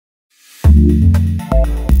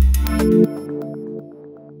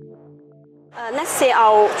Let's see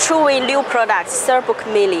our Chuwi new product, SurBook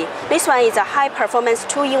Mini. This one is a high-performance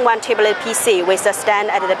 2-in-1 tablet PC with a stand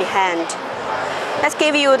at the behind. Let's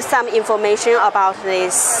give you some information about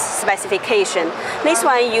this specification. This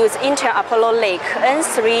one uses Intel Apollo Lake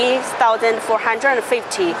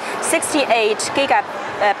N3450, 68GB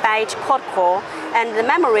quad-core, and the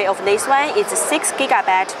memory of this one is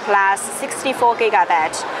 6GB plus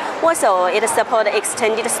 64GB. Also, it supports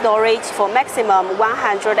extended storage for maximum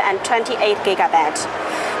 128GB.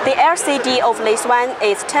 The LCD of this one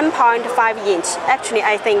is 10.5 inch. Actually,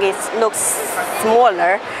 I think it looks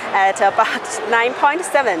smaller at about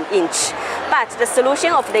 9.7 inch. But the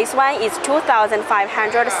solution of this one is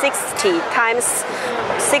 2560 times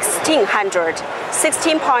 1600,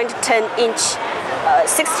 16.10 inch.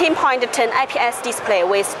 16.10 IPS display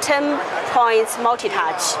with 10 points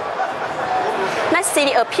multi-touch. Let's see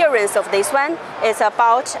the appearance of this one. It's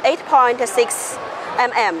about 8.6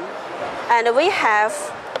 mm. And we have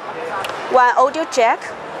one audio jack,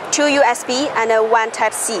 2 USB, and one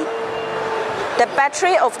Type-C. The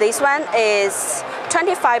battery of this one is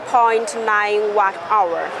 25.9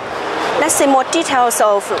 watt-hour. Let's see more details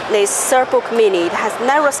of this SurBook Mini. It has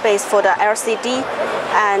narrow space for the LCD,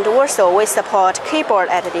 and also we support keyboard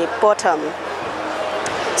at the bottom.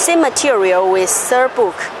 Same material with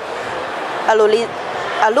SurBook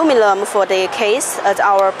aluminum for the case as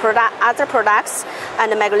our other products,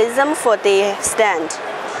 and magnesium for the stand.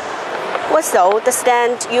 Also, the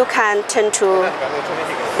stand you can turn to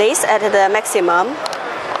this at the maximum.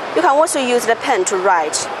 You can also use the pen to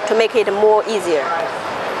write to make it more easier.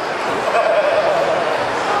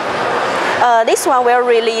 This one will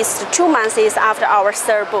release 2 months after our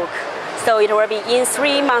SurBook, so it will be in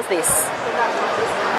 3 months.